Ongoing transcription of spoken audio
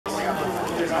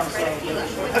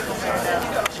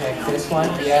Check this one.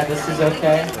 Yeah, this is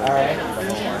okay. All right.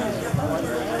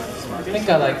 I think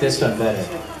I like this one better.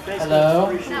 Hello?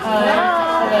 Hi.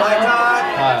 Hello? Hi, Todd.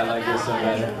 Oh, I like this one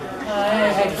better. Hi,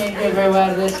 I can't get very well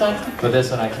out of this one, but this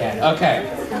one I can. Okay,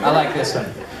 I like this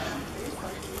one.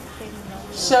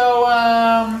 So,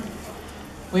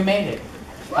 we made it.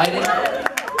 I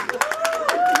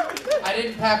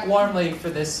didn't pack warmly for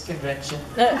this convention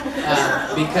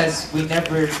because we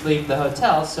never leave the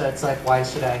hotel, so it's like, why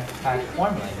should I pack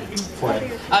warmly for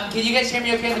it? Can you guys hear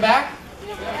me okay in the back?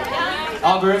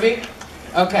 All groovy?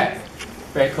 Okay.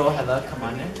 Very cool. Hello, come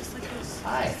on in.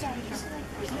 Hi.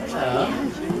 Hello.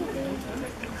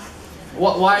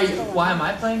 Why am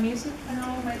I playing music?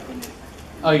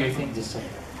 Oh, your thing just...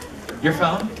 Your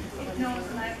phone? No, it's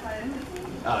an iPad.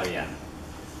 Oh, yeah.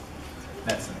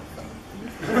 That's an phone.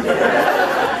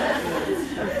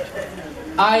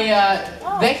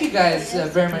 Thank you guys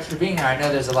very much for being here. I know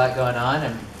there's a lot going on,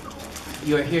 and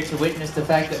you are here to witness the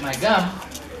fact that my gum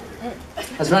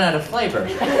has run out of flavor.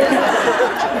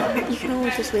 You can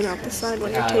always just lean off the side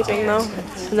when you're taping, though,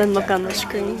 and then look on the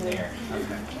screen.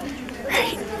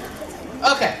 Right.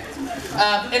 Okay.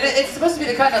 And it's supposed to be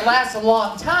the kind that lasts a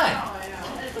long time.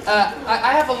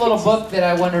 I have a little book that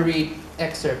I want to read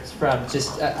excerpts from.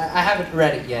 I haven't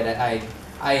read it yet.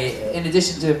 I, in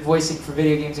addition to voicing for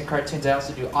video games and cartoons, I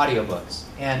also do audiobooks.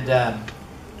 And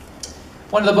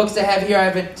one of the books I have here I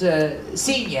haven't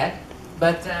seen yet,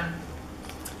 but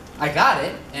I got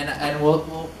it, and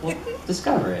we'll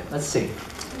discover it. Let's see.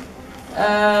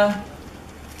 Trying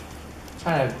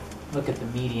to look at the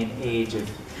median age of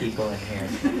people in here.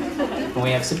 And we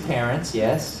have some parents,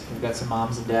 yes. We've got some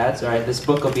moms and dads. All right, this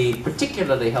book will be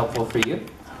particularly helpful for you.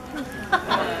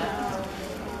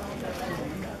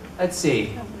 Let's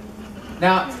see.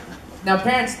 Now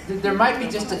parents, there might be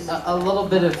just a little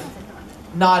bit of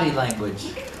naughty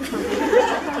language.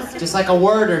 Just like a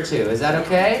word or two. Is that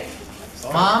okay?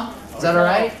 Mom? Is that all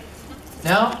right?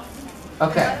 No?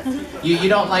 Okay. You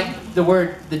don't like the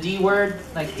word, the D word?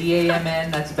 Like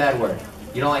D-A-M-N? That's a bad word.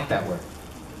 You don't like that word.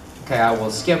 Okay, I will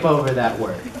skip over that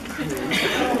word.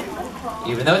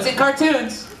 Even though it's in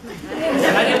cartoons.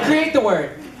 And I didn't create the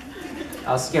word.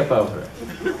 I'll skip over it.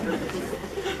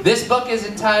 This book is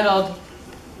entitled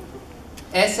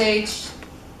S.H.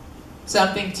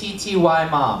 something T-T-Y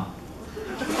Mom.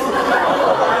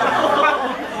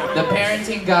 The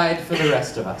parenting guide for the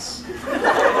rest of us.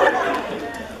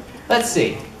 Let's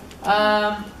see.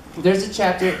 There's a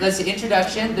chapter, let's see,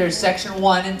 introduction. There's section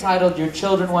 1 entitled Your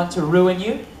Children Want to Ruin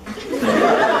You.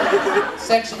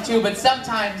 Section 2, but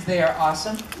sometimes they are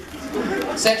awesome.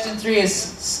 Section 3 is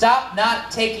Stop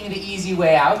Not Taking the Easy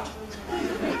Way Out.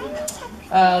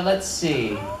 Let's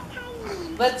see.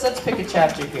 Let's pick a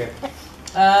chapter here.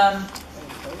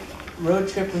 Road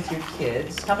trip with your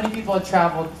kids. How many people have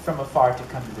traveled from afar to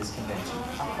come to this convention?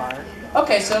 Afar.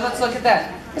 Okay, so let's look at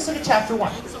that. Let's look at chapter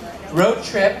 1. Road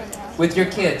trip with your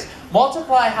kids.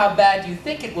 Multiply how bad you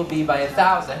think it will be by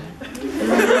 1,000,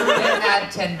 then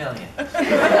add 10 million.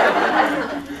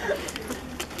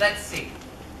 Let's see.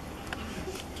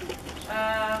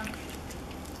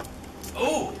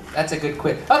 Ooh, that's a good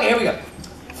quiz. Okay, here we go.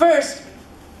 First,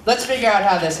 let's figure out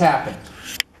how this happened.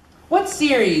 What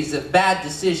series of bad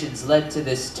decisions led to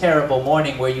this terrible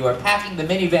morning where you are packing the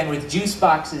minivan with juice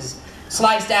boxes,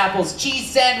 sliced apples, cheese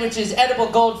sandwiches, edible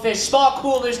goldfish, small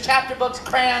coolers, chapter books,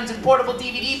 crayons, and portable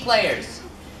DVD players?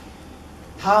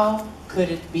 How could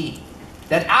it be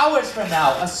that hours from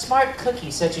now, a smart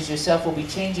cookie such as yourself will be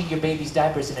changing your baby's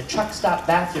diapers in a truck stop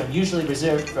bathroom usually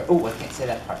reserved for... Oh, I can't say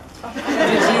that part.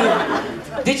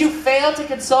 Did you fail to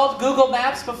consult Google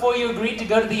Maps before you agreed to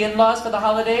go to the in-laws for the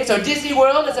holidays? Or Disney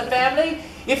World as a family?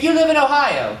 If you live in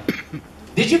Ohio,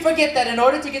 did you forget that in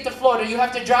order to get to Florida, you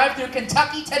have to drive through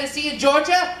Kentucky, Tennessee, and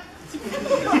Georgia?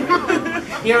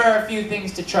 Here are a few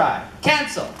things to try.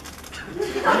 Cancel.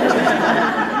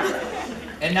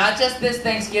 And not just this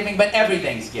Thanksgiving, but every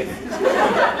Thanksgiving.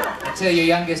 Until your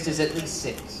youngest is at least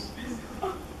 6.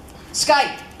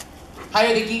 Skype.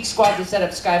 Hire the Geek Squad to set up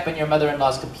Skype on your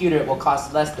mother-in-law's computer. It will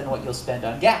cost less than what you'll spend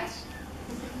on gas.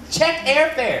 Check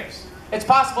airfares. It's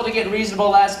possible to get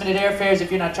reasonable last-minute airfares if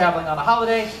you're not traveling on a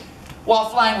holiday, while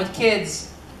flying with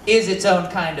kids is its own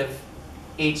kind of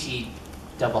HE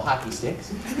double hockey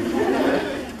sticks.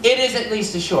 It is at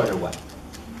least a shorter one.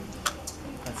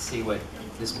 Let's see what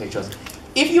this page shows.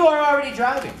 If you are already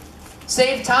driving,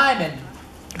 save time and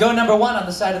go number 1 on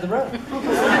the side of the road.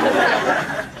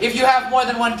 If you have more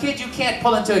than one kid, you can't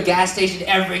pull into a gas station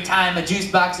every time a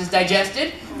juice box is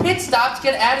digested. Pit stops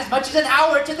can add as much as an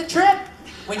hour to the trip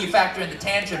when you factor in the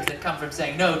tantrums that come from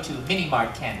saying no to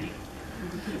mini-mart candy.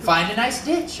 Find a nice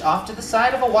ditch off to the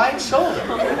side of a wide shoulder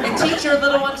and teach your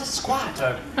little one to squat,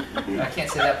 or I can't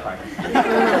say that part.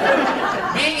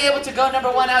 Being able to go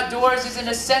 #1 outdoors is an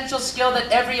essential skill that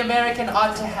every American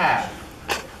ought to have.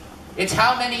 It's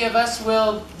how many of us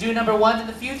will do #1 in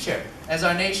the future as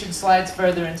our nation slides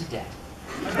further into debt.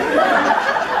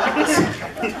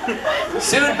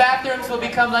 Soon bathrooms will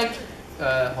become like,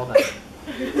 hold on.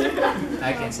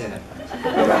 I can't say that part.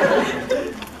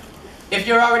 If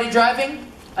you're already driving,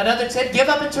 another tip, give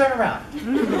up and turn around.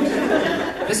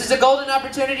 This is a golden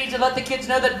opportunity to let the kids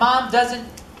know that mom doesn't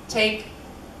take...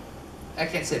 I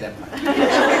can't say that part.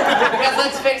 Because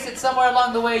let's face it, somewhere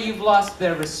along the way you've lost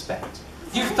their respect.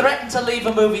 You've threatened to leave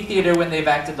a movie theater when they've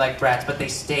acted like brats, but they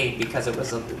stayed because it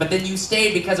was but then you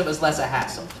stayed because it was less a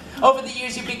hassle. Over the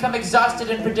years you've become exhausted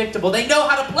and predictable. They know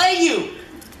how to play you!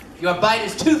 Your bite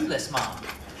is toothless, Mom.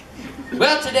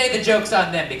 Well, today the joke's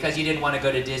on them because you didn't want to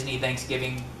go to Disney,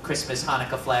 Thanksgiving, Christmas,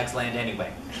 Hanukkah, Flags Land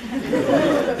anyway.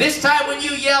 This time when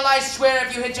you yell, I swear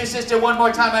if you hit your sister one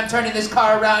more time, I'm turning this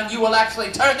car around, you will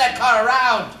actually turn that car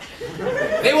around.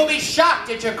 They will be shocked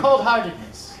at your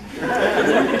cold-heartedness.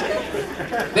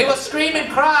 They will scream and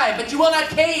cry, but you will not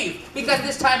cave because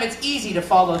this time it's easy to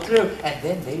follow through, and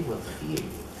then they will fear you.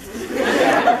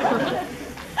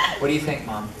 What do you think,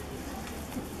 Mom?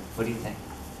 What do you think?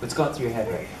 What's going through your head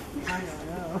right now? I don't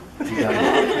know. You don't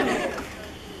know.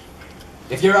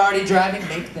 If you're already driving,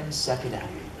 make them suck it out.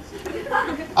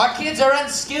 Our kids are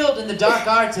unskilled in the dark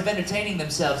arts of entertaining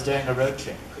themselves during a road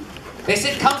trip. They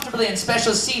sit comfortably in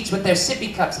special seats with their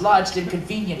sippy cups lodged in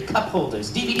convenient cup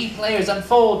holders. DVD players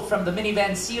unfold from the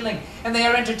minivan ceiling, and they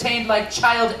are entertained like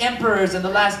child emperors in the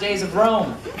last days of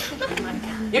Rome.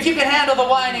 If you can handle the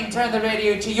whining, turn the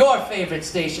radio to your favorite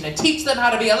station and teach them how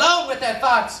to be alone with their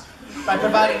thoughts by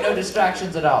providing no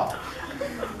distractions at all.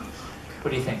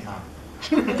 What do you think, Mom?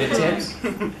 Good tips?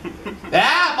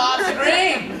 Yeah, Mom's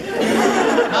agreeing.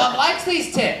 Mom likes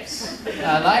these tips.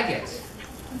 I like it.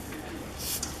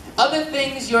 Other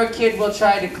things your kid will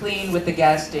try to clean with the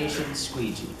gas station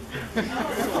squeegee.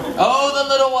 Oh, the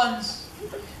little ones.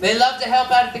 They love to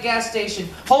help out at the gas station,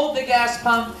 hold the gas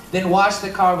pump, then wash the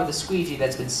car with a squeegee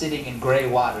that's been sitting in gray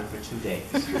water for 2 days.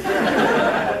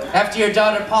 After your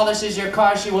daughter polishes your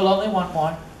car, she will only want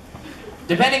more.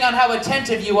 Depending on how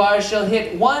attentive you are, she'll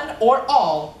hit one or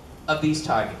all of these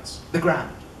targets. The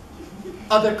ground,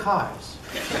 other cars,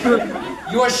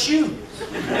 your shoes,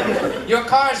 your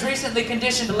car's recently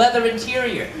conditioned leather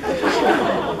interior.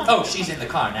 Oh, she's in the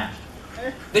car now.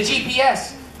 The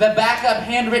GPS, the backup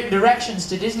handwritten directions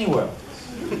to Disney World,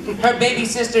 her baby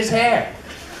sister's hair,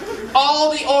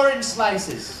 all the orange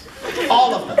slices,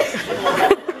 all of them.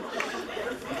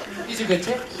 These are good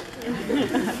tips.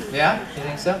 Yeah, you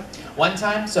think so? One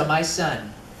time, so my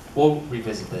son, we'll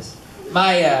revisit this.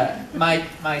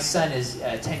 My son is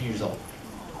 10 years old.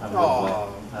 A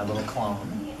little clone.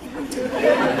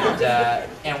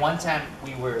 And one time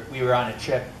we were on a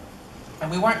trip, and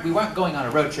we weren't going on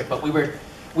a road trip, but we were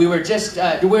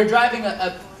driving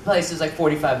a place that's like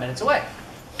 45 minutes away,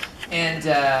 and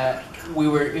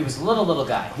it was a little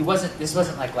guy. This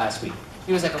wasn't like last week.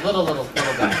 He was like a little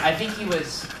guy. I think he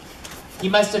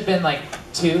must have been like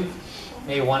 2,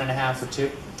 maybe 1.5 or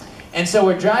 2. And so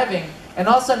we're driving, and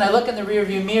all of a sudden I look in the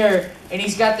rearview mirror, and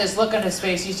he's got this look on his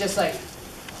face. He's just like.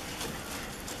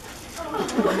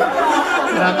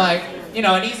 And I'm like, you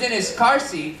know, and he's in his car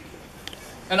seat,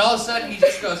 and all of a sudden he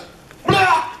just goes,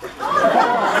 blah!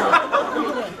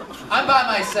 I'm by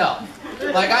myself.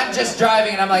 Like, I'm just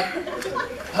driving, and I'm like,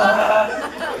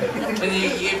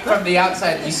 and from the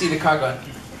outside, you see the car going.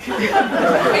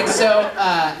 And so,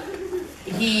 I'm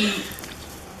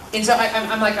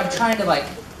trying to, like,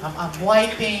 I'm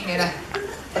wiping,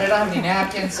 but I don't have any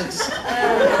napkins.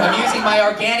 I'm using my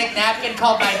organic napkin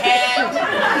called my hand.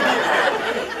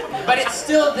 But it's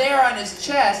still there on his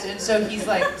chest, and so he's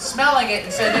like smelling it,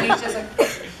 and so then he's just like,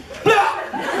 blah!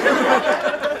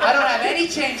 I don't have any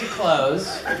change of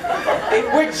clothes.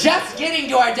 We're just getting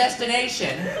to our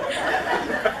destination.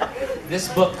 This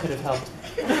book could have helped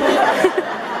me.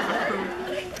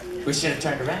 We should have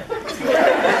turned around.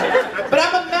 But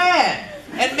I'm a man,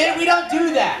 and men, we don't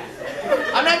do that.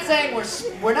 I'm not saying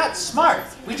we're not smart.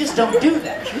 We just don't do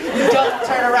that. We don't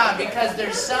turn around because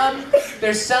there's some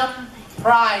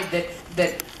pride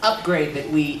that upgrade that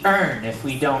we earn if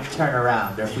we don't turn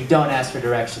around or if we don't ask for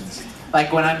directions.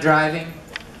 Like when I'm driving,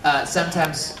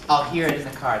 sometimes I'll hear it in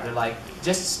the car. They're like,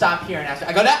 just stop here and ask.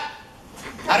 I go, no,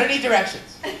 I don't need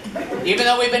directions. Even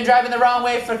though we've been driving the wrong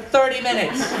way for 30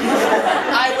 minutes,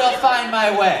 I will find my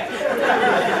way.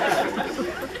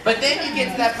 But then you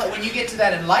get to that when you get to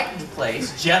that enlightened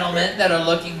place, gentlemen that are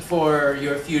looking for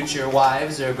your future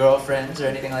wives or girlfriends or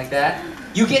anything like that,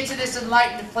 you get to this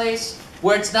enlightened place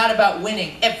where it's not about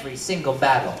winning every single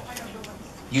battle.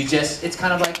 It's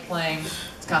kind of like playing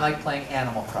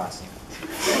Animal Crossing.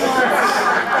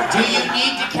 Do you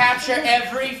need to capture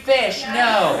every fish?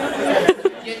 No.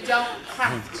 You don't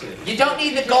have to. You don't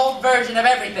need the gold version of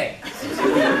everything.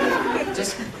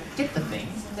 Just get the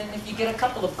things, and then if you get a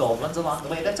couple of gold ones along the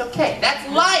way, that's okay. That's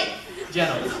life,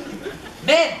 gentlemen.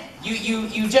 Men, you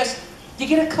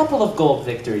get a couple of gold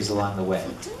victories along the way.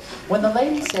 When the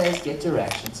lady says get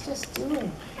directions, just do it.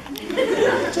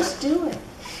 Just do it.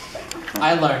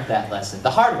 I learned that lesson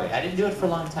the hard way. I didn't do it for a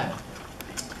long time.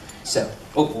 So,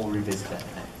 we'll revisit that in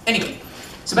a minute. Anyway,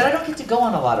 but I don't get to go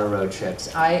on a lot of road trips.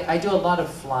 I do a lot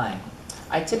of flying.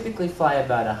 I typically fly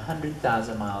about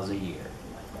 100,000 miles a year.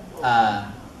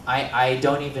 I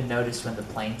don't even notice when the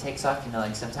plane takes off. You know,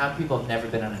 like sometimes people have never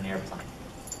been on an airplane.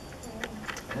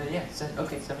 Yeah,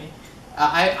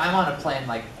 I'm on a plane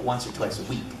like once or twice a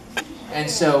week. And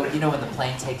so, you know, when the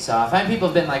plane takes off, people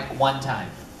have been like one time.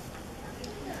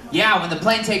 Yeah, when the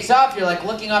plane takes off, you're like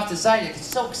looking off to the side. It's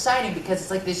so exciting because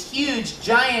it's like this huge,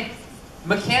 giant,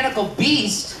 mechanical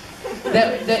beast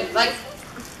that like,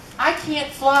 I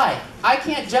can't fly. I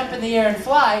can't jump in the air and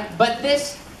fly, but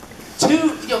this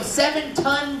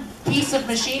 7-ton piece of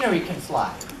machinery can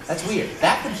fly. That's weird.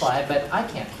 That can fly, but I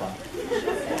can't fly.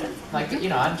 Like, you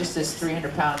know, I'm just this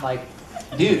 300-pound, like,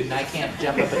 dude, and I can't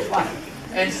jump up and fly.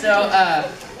 And so,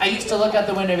 I used to look out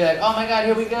the window and be like, oh my God,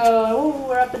 here we go. Oh,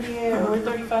 we're up in the air. We're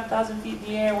 35,000 feet in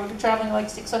the air. We're traveling like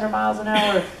 600 miles an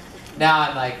hour. Now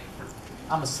I'm like,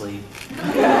 I'm asleep.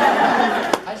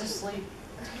 I just sleep.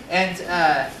 And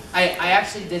I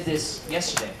actually did this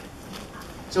yesterday.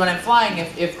 So when I'm flying,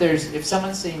 if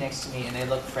someone's sitting next to me and they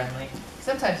look friendly,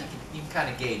 sometimes you can kind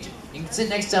of gauge it. You can sit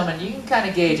next to them and you can kind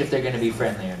of gauge if they're going to be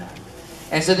friendly or not.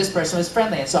 And so this person was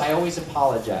friendly, and so I always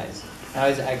apologize.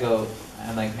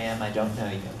 I'm like, ma'am, I don't know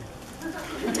you.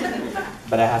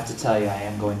 But I have to tell you, I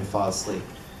am going to fall asleep.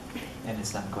 And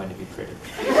it's not going to be pretty.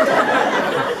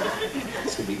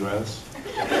 It's going to be gross.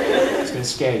 It's going to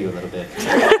scare you a little bit.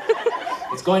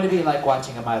 It's going to be like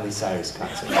watching a Miley Cyrus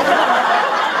concert.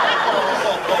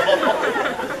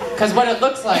 Because what it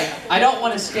looks like, I don't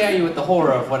want to scare you with the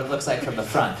horror of what it looks like from the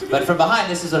front. But from behind,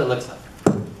 this is what it looks like.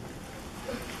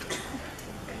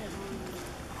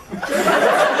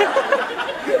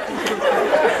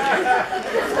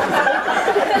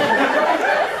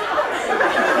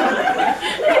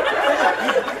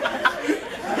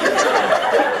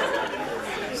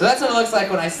 So that's what it looks like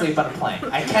when I sleep on a plane.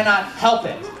 I cannot help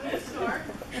it.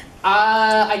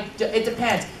 It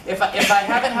depends. If I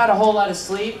haven't had a whole lot of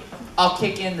sleep, I'll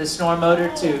kick in the snore motor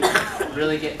to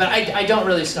really get. But I don't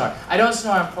really snore. I don't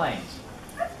snore on planes.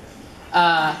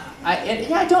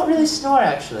 I don't really snore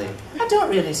actually. I don't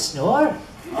really snore.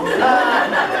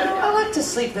 I like to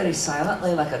sleep very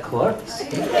silently, like a corpse.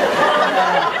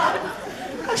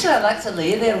 Actually, I like to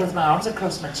lay there with my arms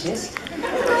across my chest.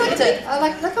 I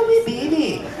like a wee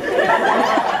baby.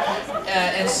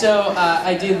 And so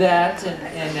I do that,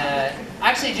 and I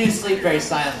actually do sleep very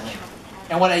silently.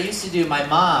 And what I used to do, my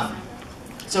mom,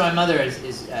 so my mother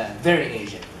is very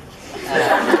Asian.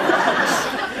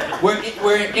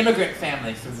 We're an immigrant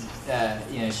family from,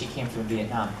 she came from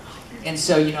Vietnam. And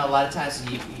so, a lot of times,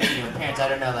 parents, I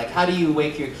don't know, like, how do you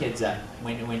wake your kids up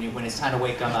when it's time to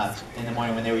wake them up in the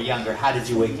morning when they were younger? How did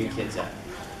you wake your kids up?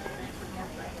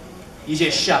 You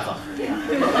just shove them. It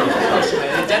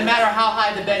doesn't matter how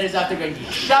high the bed is up, they're going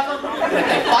to shove them, and if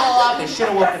they fall off, they should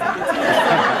have woken up.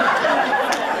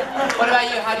 What about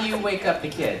you? How do you wake up the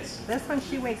kids? This one,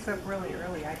 she wakes up really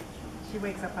early. She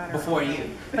wakes up on her Before own.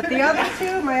 you. But the other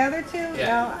two, my other two, Yeah.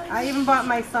 no, I even bought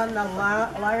my son the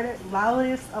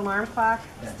loudest alarm clock.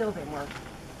 Yeah. Still didn't work.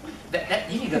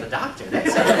 You need to go to the doctor. He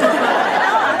said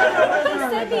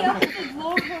he offered to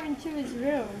blow her into his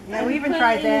room. Yeah, we even put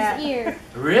tried it in that. his ear.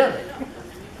 Really?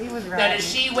 He was right. Now, does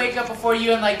she wake up before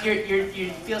you and like you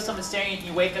feel someone staring at you,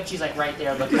 you wake up, she's like right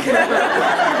there looking at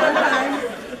you?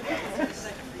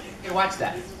 Here, watch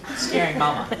that. Scaring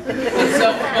mama. And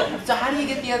so how do you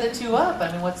get the other two up?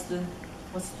 I mean, what's the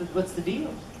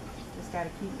deal? Just gotta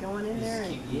keep going in there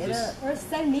and You get just- up. Or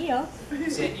send me up.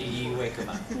 You wake them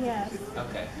up. Yes.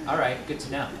 Okay. All right. Good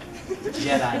to know.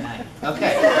 Jedi Knight.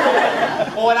 Okay.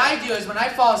 Well, what I do is when I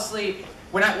fall asleep,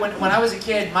 when I was a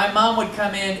kid, my mom would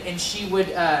come in and she would,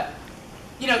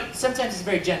 sometimes it's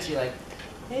very gentle. You're like,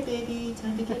 hey baby,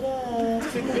 time to get up.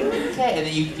 Okay. And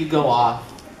then you go off.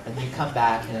 And you come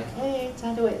back and you're like, hey,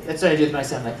 time to wake. That's what I do with my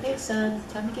son. I'm like, hey, son,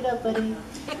 time to get up, buddy.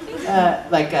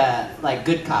 Like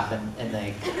Good Cop in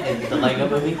the Lego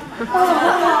movie.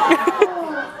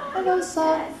 Oh, hello,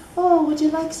 son. Oh, would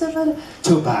you like some of the...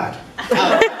 Too bad.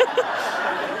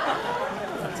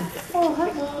 Oh,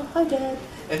 hi, Mom. Hi, Dad.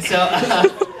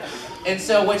 And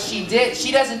so what she did,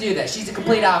 she doesn't do that. She's the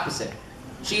complete opposite.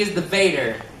 She is the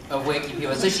Vader of waking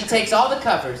people. So she takes all the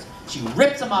covers, she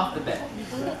rips them off the bed.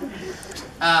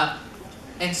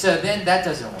 And so then that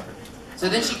doesn't work. So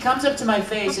then she comes up to my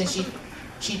face and she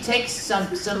takes some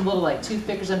little like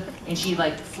toothpick or something and she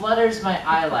like flutters my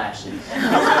eyelashes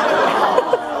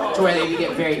to where they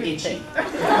get very itchy.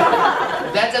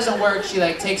 If that doesn't work, she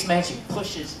like takes my head, she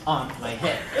pushes on my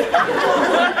head. And,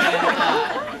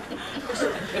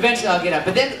 eventually I'll get up.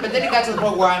 But then it got to the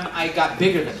point where I got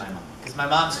bigger than my mom, because my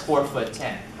mom's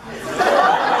 4'10".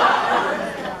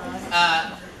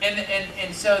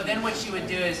 And so then what she would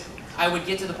do is I would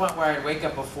get to the point where I'd wake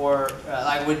up before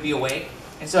I would be awake.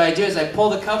 And so I do is I pull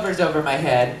the covers over my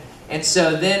head. And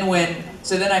so then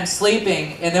I'm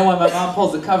sleeping, and then when my mom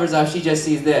pulls the covers off, she just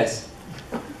sees this.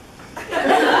 And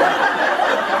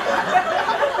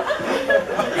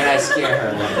I scare her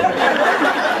a little bit.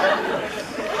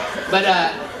 But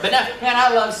no, man, I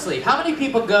love sleep. How many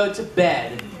people go to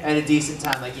bed at a decent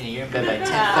time? Like, you know, you're in bed by 10:30.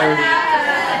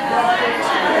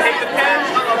 It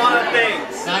depends on a lot of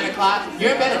things. 9 o'clock?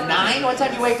 You're in bed at 9? What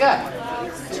time do you wake up?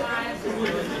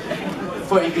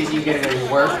 Because you gotta go to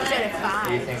work?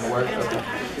 Do you think work? Okay.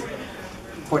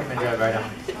 40-minute drive right on.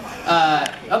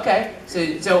 Okay.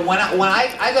 So when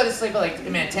I go to sleep at like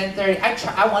 10:30,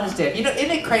 I want to stay up. You know,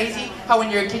 isn't it crazy how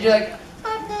when you're a kid you're like,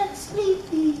 I'm not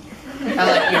sleepy. And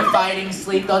like you're fighting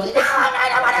sleep all day. No, I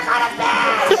don't want to go to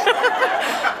bed.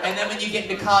 And then when you get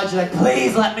into college, you're like,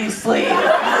 please let me sleep. Oh,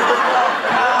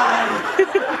 God.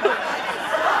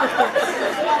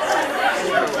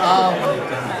 Oh my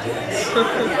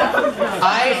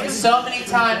God. So many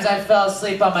times I fell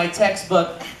asleep on my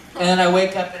textbook, and then I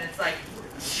wake up and it's like,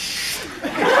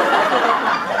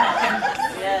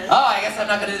 oh, I guess I'm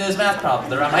not going to do those math problems.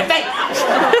 They're on my face.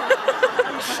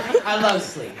 I love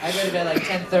sleep. I go to bed like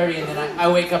 10:30, and then I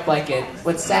wake up like it.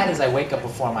 What's sad is I wake up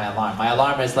before my alarm. My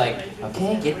alarm is like,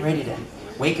 okay, getting ready to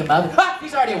wake him up. Ah,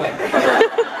 he's already awake.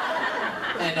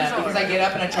 And because I get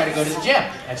up and I try to go to the gym.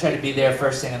 I try to be there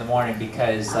first thing in the morning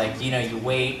because, like, you know, you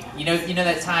wait. You know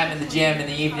that time in the gym in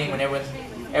the evening when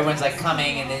everyone's like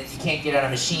coming and then you can't get on a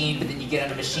machine, but then you get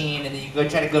on a machine and then you go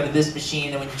try to go to this machine,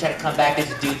 and when you try to come back,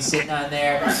 there's a dude sitting on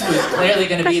there who's clearly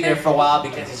going to be there for a while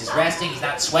because he's just resting. He's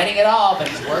not sweating at all, but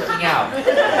he's working out.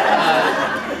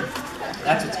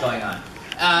 That's what's going on.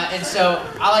 And so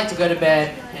I like to go to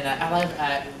bed, and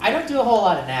I don't do a whole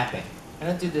lot of napping. I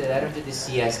don't do the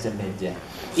siesta midday,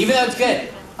 even though it's good.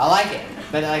 I like it,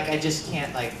 but like I just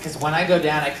can't, like, because when I go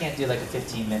down, I can't do like a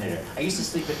 15-minute. I used to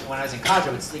sleep when I was in college.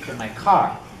 I would sleep in my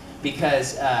car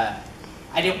because I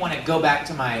didn't want to go back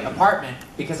to my apartment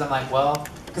because I'm like, well,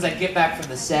 because I'd get back from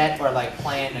the set or like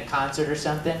playing a concert or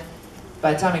something.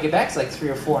 By the time I get back, it's like 3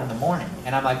 or 4 in the morning,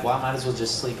 and I'm like, well, I might as well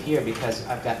just sleep here because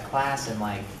I've got class in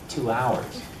like 2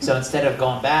 hours. So instead of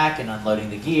going back and unloading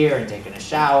the gear and taking a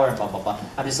shower and blah blah blah,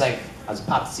 I'm just like, I'll just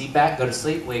pop the seat back, go to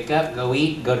sleep, wake up, go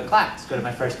eat, and go to class, go to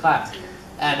my first class.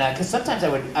 And because sometimes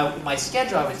my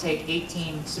schedule, I would take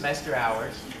 18 semester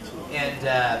hours, and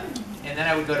then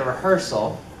I would go to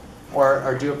rehearsal,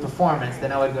 or do a performance.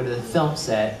 Then I would go to the film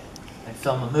set and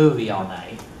film a movie all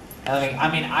night. I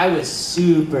mean, I was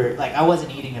super, like, I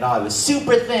wasn't eating at all. I was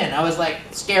super thin. I was like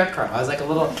Scarecrow. I was like a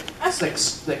little, like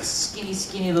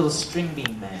skinny little string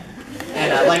bean man.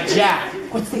 And like Jack,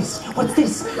 what's this? What's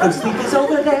this? No sleepers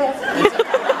over there.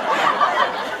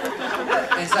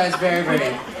 And so I was very,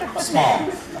 very small.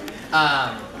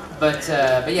 But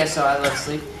yeah, so I love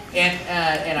sleep.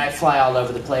 And I fly all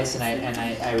over the place, and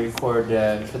I record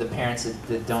for the parents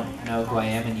that don't know who I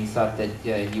am, and you thought that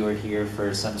you were here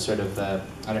for some sort of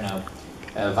I don't know,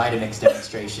 Vitamix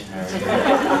demonstration or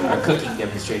cooking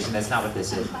demonstration. That's not what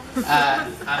this is.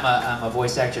 I'm a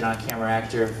voice actor and on-camera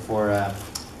actor for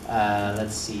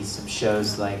let's see, some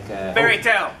shows like Fairy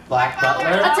Tale, Black Butler,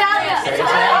 Italia. Fairy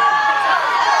Tale.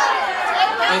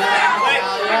 I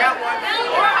got one.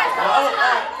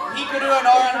 He could do an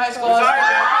Oran High School.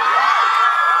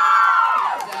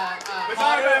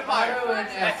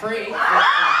 And Free.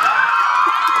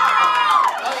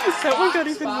 Someone got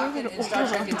even Spock moving. and Star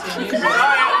Trek continues. We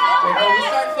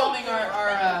start filming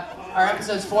our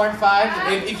episodes 4 and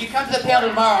 5. If you come to the panel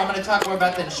tomorrow, I'm going to talk more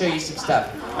about that and show you some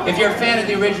stuff. If you're a fan of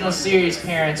the original series,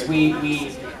 parents, we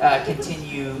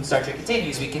continue, Star Trek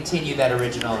continues, we continue that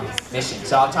original mission.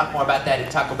 So I'll talk more about that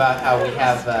and talk about how we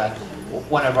have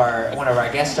one of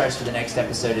our guest stars for the next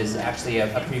episode is actually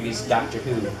a previous Doctor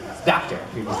Who previous Doctor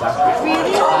Who,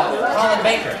 Colin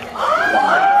Baker.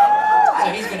 So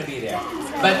he's going to be there.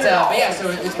 But yeah, so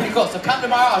it's pretty cool. So come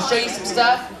tomorrow. I'll show you some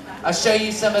stuff. I'll show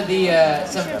you some of the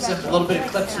some little bit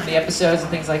of clips from the episodes and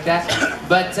things like that.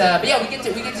 But yeah, we get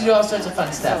to do all sorts of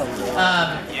fun stuff.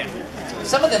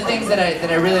 Some of the things that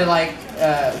I really like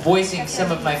voicing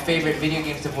some of my favorite video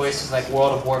games to voice is like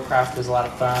World of Warcraft was a lot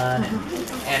of fun,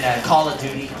 and Call of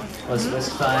Duty was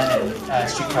fun, and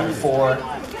Street Fighter 4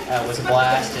 was a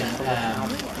blast, and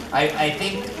I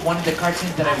think one of the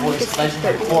cartoons that I voiced, Legend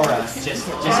of Korra, just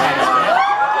had.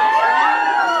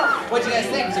 What'd you guys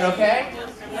think? Was it okay?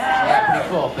 Yeah, pretty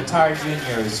cool. Batar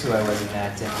Jr. is who I was in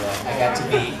that, and I got to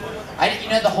be. You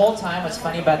know, the whole time, what's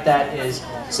funny about that is,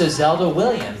 so Zelda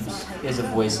Williams is a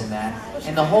voice in that,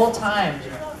 and the whole time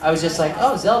I was just like,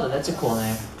 oh, Zelda, that's a cool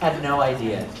name. Had no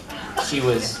idea she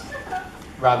was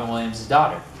Robin Williams'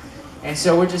 daughter. And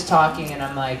so we're just talking, and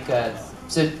I'm like,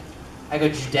 so I go,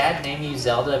 did your dad name you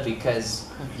Zelda because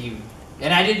you?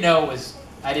 And I didn't know it was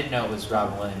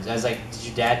Robin Williams. I was like, did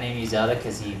your dad name you Zelda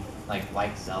because he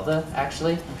liked Zelda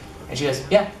actually? And she goes,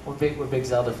 yeah, we're big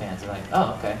Zelda fans. I'm like,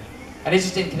 oh, okay. And I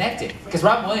just didn't connect it because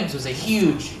Robin Williams was a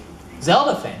huge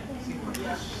Zelda fan.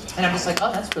 And I'm just like,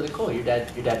 oh, that's really cool. Your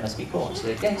dad must be cool. And she's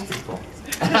like, yeah, he's pretty cool.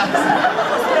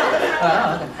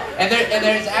 Oh, okay. And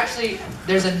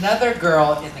there's another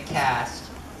girl in the cast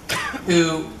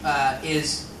who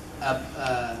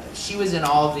she was in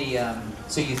all the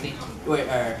So You Think what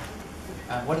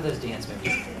are those dance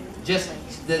movies? Just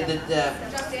the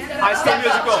High School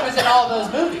Musical. She was in all those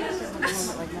movies.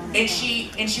 And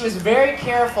she was very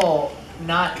careful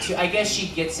not to. I guess she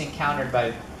gets encountered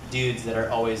by dudes that are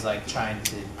always like trying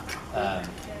to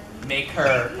make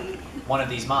her one of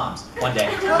these moms one day,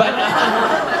 but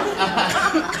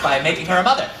by making her a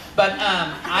mother. But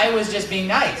I was just being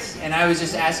nice, and I was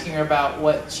just asking her about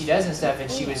what she does and stuff, and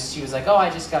she was like, oh, I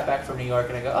just got back from New York,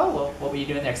 and I go, oh, well, what were you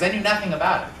doing there? Because I knew nothing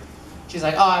about it. She's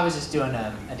like, oh, I was just doing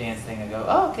a dance thing. I go,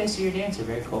 oh, okay, so you're a dancer,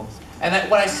 very cool. And then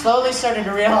what I slowly started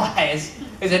to realize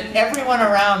is that everyone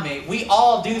around me, we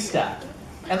all do stuff.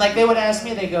 And like they would ask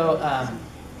me, they go,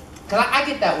 because I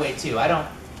get that way too.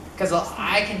 Because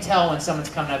I can tell when someone's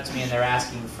coming up to me and they're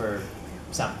asking for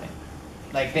something.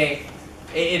 Like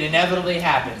it inevitably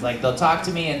happens. Like they'll talk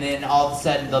to me and then all of a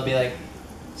sudden they'll be like,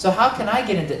 so how can I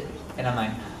get into, and I'm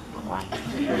like, what?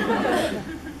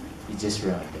 You just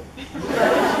ruined it.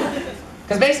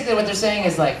 Because basically what they're saying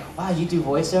is like, wow, you do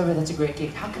voiceover, that's a great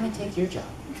gig. How can I take your job?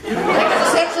 Like, that's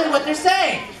essentially what they're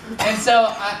saying. And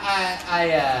so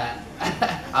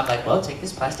I'm like, well, take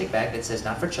this plastic bag that says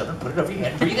not for children, put it over your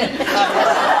head and breathe in.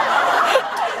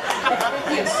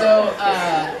 And so,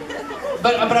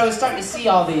 but I was starting to see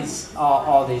all these.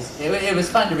 It was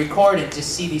fun to record and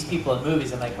just see these people in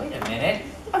movies. I'm like, wait a minute,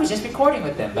 I was just recording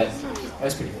with them, but it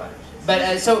was pretty fun.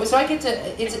 But so I get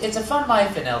to. It's a fun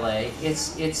life in LA.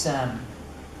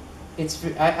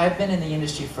 I've been in the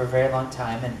industry for a very long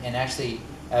time, and actually,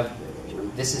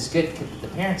 this is good. The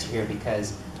parents are here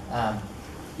because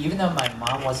even though my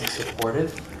mom wasn't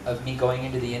supportive of me going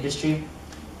into the industry,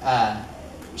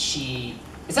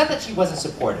 it's not that she wasn't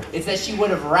supportive. It's that she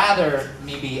would have rather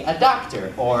me be a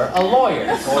doctor or a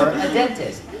lawyer or a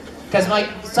dentist. Because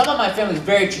some of my family is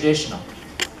very traditional.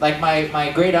 Like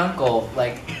my great uncle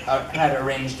had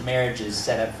arranged marriages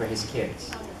set up for his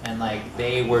kids, and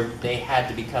they had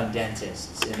to become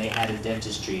dentists, and they had a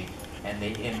dentistry, and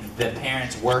the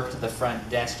parents worked the front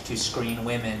desk to screen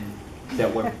women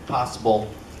that were possible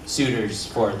suitors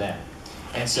for them,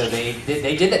 and so they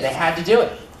did that. They had to do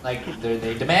it.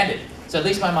 They demanded. So at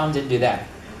least my mom didn't do that.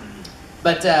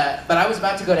 But I was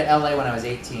about to go to LA when I was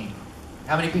 18.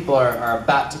 How many people are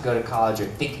about to go to college or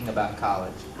thinking about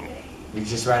college? You're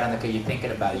just right on you're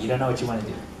thinking about it. You don't know what you want to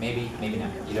do. Maybe, maybe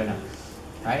not. You don't know.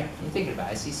 Right? You're thinking about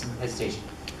it. I see some hesitation.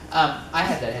 I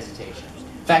had that hesitation.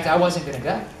 In fact, I wasn't going to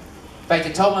go. In fact,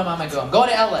 I told my mom, I'm going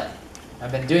to LA.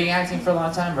 I've been doing acting for a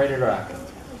long time, ready to rock it.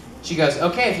 She goes,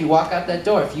 okay, if you walk out that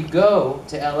door, if you go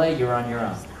to LA, you're on your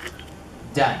own.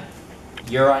 Done.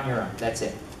 You're on your own. That's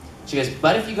it. She goes,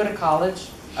 but if you go to college,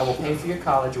 I will pay for your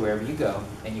college wherever you go,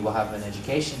 and you will have an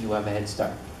education, you will have a head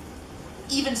start.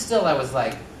 Even still, I was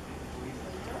like,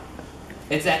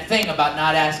 it's that thing about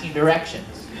not asking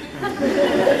directions.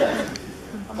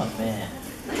 I'm a man.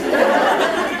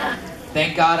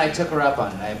 Thank God I took her up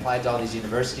on it. I applied to all these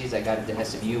universities. I got into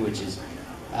SMU, which is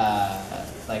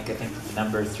I think the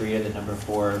number 3 or the number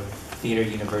 4 theater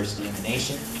university in the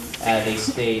nation.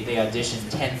 They audition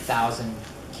 10,000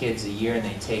 kids a year, and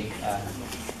they take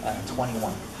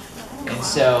 21. And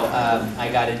so I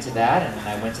got into that, and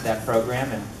I went to that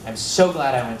program, and I'm so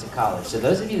glad I went to college. So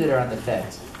those of you that are on the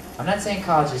fence, I'm not saying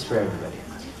college is for everybody,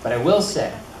 but I will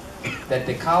say that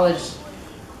the college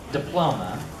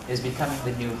diploma is becoming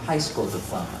the new high school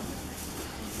diploma.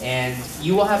 And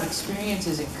you will have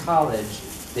experiences in college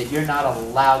that you're not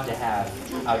allowed to have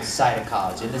outside of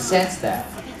college, in the sense that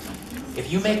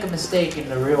if you make a mistake in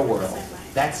the real world,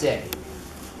 that's it.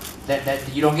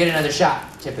 That you don't get another shot,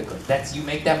 typically. That's, you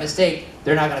make that mistake,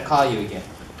 they're not going to call you again.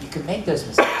 You can make those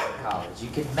mistakes in college. You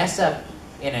can mess up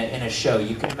in a show.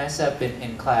 You can mess up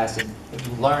in class, and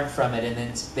you learn from it, and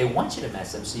then they want you to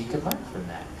mess up so you can learn from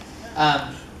that.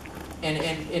 And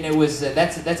it was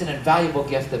that's an invaluable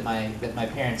gift that my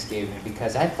parents gave me,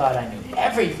 because I thought I knew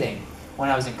everything when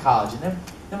I was in college, and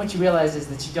then what you realize is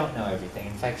that you don't know everything.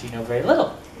 In fact, you know very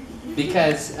little,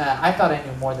 because I thought I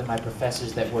knew more than my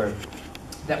professors that were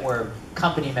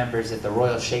company members at the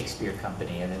Royal Shakespeare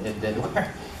Company, and that were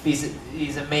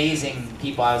these amazing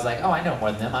people. I was like, oh, I know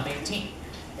more than them. I'm 18.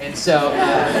 And so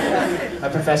my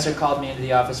professor called me into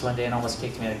the office one day and almost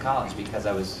kicked me out of college because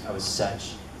I was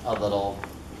such a little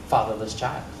fatherless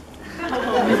child.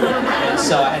 And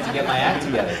so I had to get my act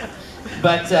together.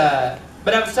 But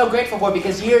I was so grateful for it,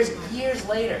 because years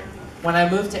later, when I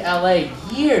moved to LA,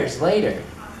 years later,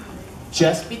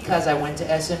 just because I went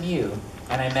to SMU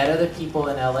and I met other people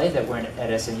in LA that were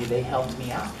at SMU, they helped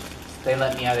me out. They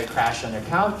let me either crash on their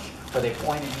couch, or they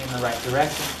pointed me in the right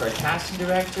direction for a casting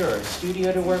director or a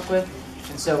studio to work with.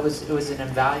 And so it was an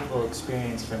invaluable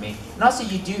experience for me. And also,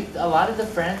 you do, a lot of the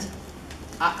friends,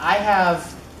 I have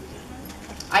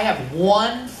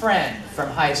one friend from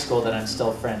high school that I'm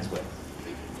still friends with.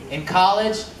 In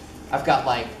college, I've got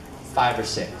like 5 or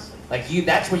 6. Like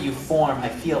that's where you form, I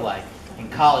feel like, in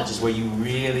college is where you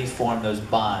really form those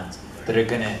bonds that are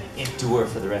gonna endure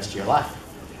for the rest of your life.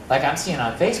 Like I'm seeing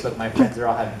on Facebook, my friends are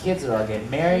all having kids, they're all getting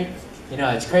married. You know,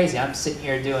 it's crazy. I'm sitting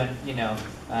here doing,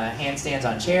 handstands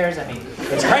on chairs. I mean,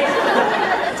 it's crazy.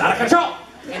 It's out of control.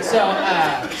 And so,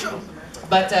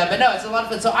 but no, it's a lot of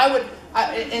fun. So I would,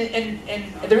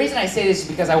 and the reason I say this is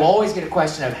because I will always get a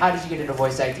question of how did you get into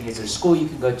voice acting? Is there a school you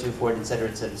can go to for it, et cetera,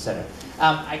 et cetera, et cetera.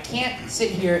 I can't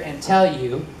sit here and tell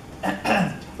you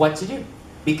what to do,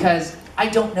 because I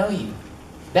don't know you.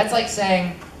 That's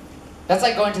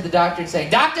like going to the doctor and saying,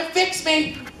 "Doctor, fix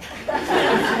me!"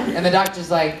 And the doctor's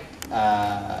like,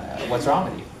 what's wrong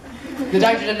with you? The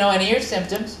doctor doesn't know any of your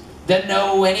symptoms, doesn't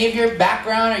know any of your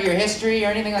background or your history or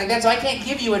anything like that, so I can't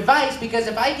give you advice, because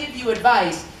if I give you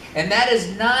advice, and that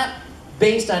is not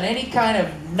based on any kind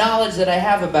of knowledge that I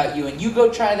have about you, and you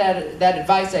go try that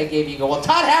advice I gave you, go, well,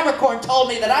 Todd Haberkorn told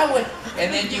me that I would,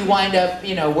 and then you wind up,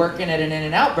 working at an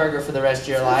In-N-Out burger for the rest of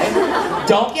your life.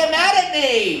 Don't get mad at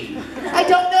me. I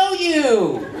don't know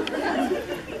you.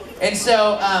 And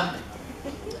so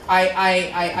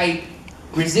I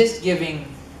resist giving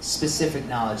specific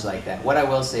knowledge like that. What I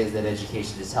will say is that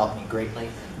education has helped me greatly,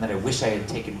 and that I wish I had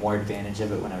taken more advantage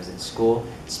of it when I was in school,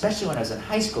 especially when I was in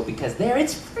high school, because there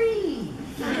it's free.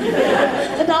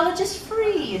 The knowledge is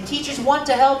free, and teachers want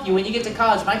to help you. When you get to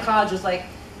college, my college was like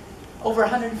over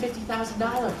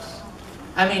 $150,000.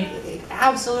 I mean,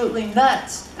 absolutely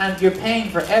nuts. And you're paying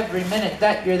for every minute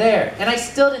that you're there. And I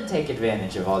still didn't take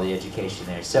advantage of all the education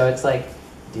there. So it's like,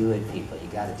 do it, people. You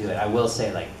got to do it. I will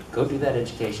say, like, go do that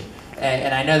education.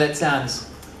 And I know that sounds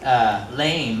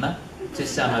lame to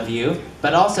some of you,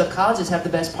 but also colleges have the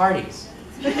best parties.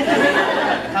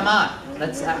 Come on.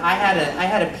 I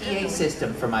had a PA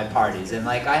system for my parties, and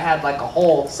like I had like a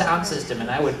whole sound system,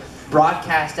 and I would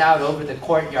broadcast out over the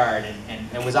courtyard, and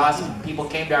it was awesome. People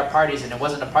came to our parties, and it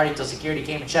wasn't a party until security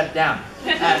came and shut it down.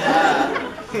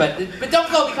 And, but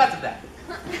don't go because of that.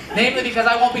 Namely because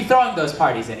I won't be throwing those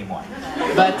parties anymore.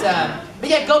 But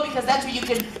yeah, go because that's where you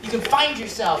can find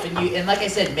yourself, and like I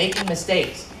said, making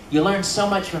mistakes. You learn so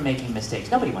much from making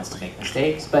mistakes. Nobody wants to make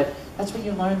mistakes, but that's where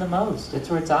you learn the most. That's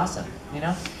where it's awesome, you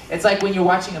know? It's like when you're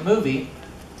watching a movie,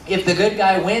 if the good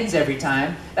guy wins every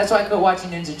time, that's why I quit watching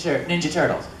Ninja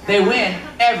Turtles. They win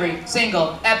every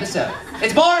single episode.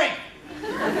 It's boring!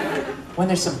 When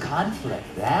there's some conflict,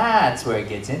 that's where it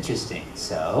gets interesting.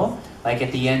 So, like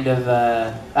at the end of,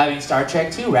 Star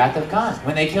Trek II, Wrath of Khan,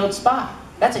 when they killed Spock,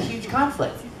 that's a huge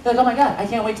conflict. You're like, oh my god, I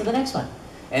can't wait till the next one.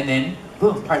 And then,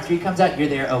 boom, part 3 comes out, you're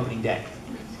there opening day.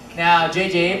 Now,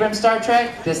 J.J. Abrams' Star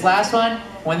Trek, this last one,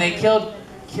 when they killed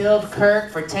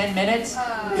Kirk for 10 minutes,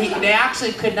 they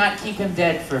actually could not keep him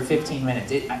dead for 15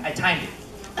 minutes. I timed it.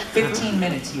 15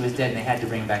 minutes he was dead, and they had to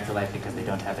bring him back to life because they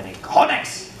don't have any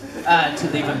cojones to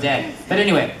leave him dead. But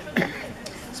anyway,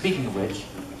 speaking of which,